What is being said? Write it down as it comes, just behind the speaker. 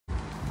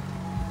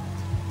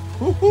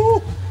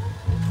Woo-hoo.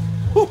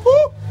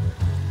 Woo-hoo.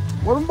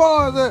 Where them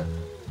boys at?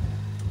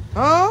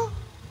 Huh?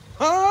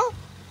 Huh?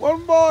 Where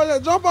them boys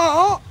at? Jump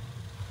out, Unc.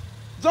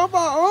 Jump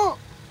out, Unc.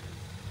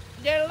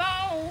 They're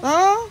long.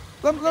 Huh?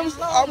 Let me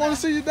see. I want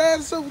to see your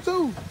dad's suit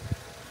too.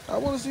 I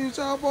want to see what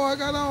y'all boy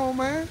got on,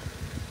 man.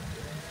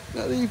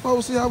 Let these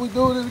folks see how we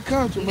do it in the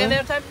country, man. You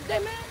gonna tap in today,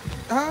 man?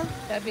 Huh?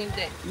 Tap in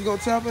today. You gonna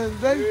tap in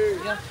today?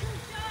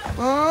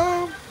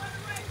 Yeah.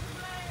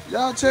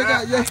 Y'all check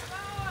out yeah,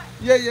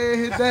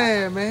 his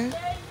dad, man.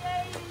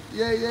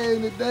 Yeah,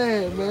 and his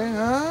dad, man,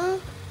 huh?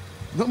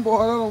 Them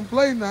boys don't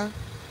play now.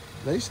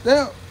 They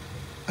step.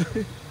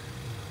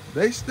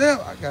 They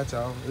step. I got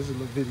y'all. This is a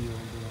little video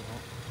I'm doing.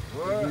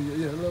 What?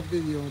 Yeah, a little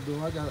video I'm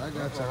doing. I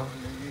got y'all.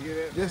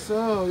 Yes,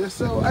 sir. Yes,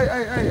 sir.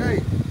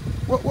 Hey.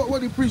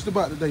 What he preached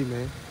about today,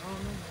 man?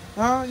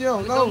 Huh? You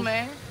don't know,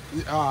 man.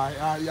 All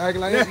right. You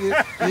acting like that.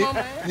 Come on,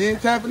 man. You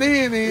ain't tapping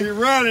in, then. You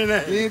running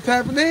that. You ain't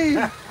tapping in.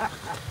 You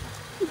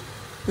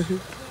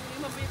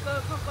must be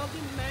come get me,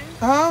 man.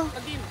 Huh? Come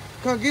get me.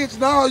 Come get you.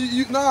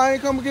 No, I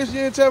ain't coming against you.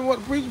 You ain't telling me what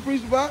the preacher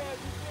preached about.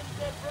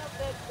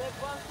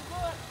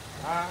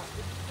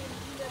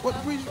 What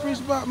the preacher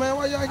preached about, man?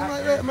 Why you acting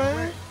like that,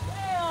 man?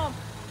 Damn.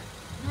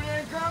 You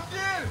didn't come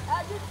get it.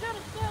 I just should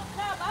have still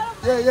come. I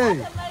don't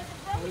Yeah.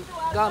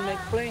 God make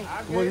plain.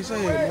 What he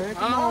saying, man?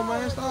 Come on,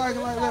 man. Stop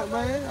acting like that,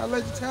 man. I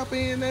let you tap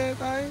in and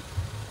everything.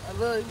 I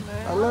love you,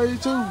 man. I love you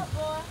too.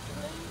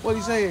 What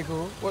he saying,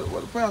 Cole?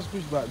 What the pastor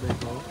preached about today,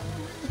 Cole?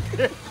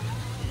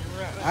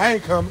 I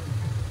ain't coming.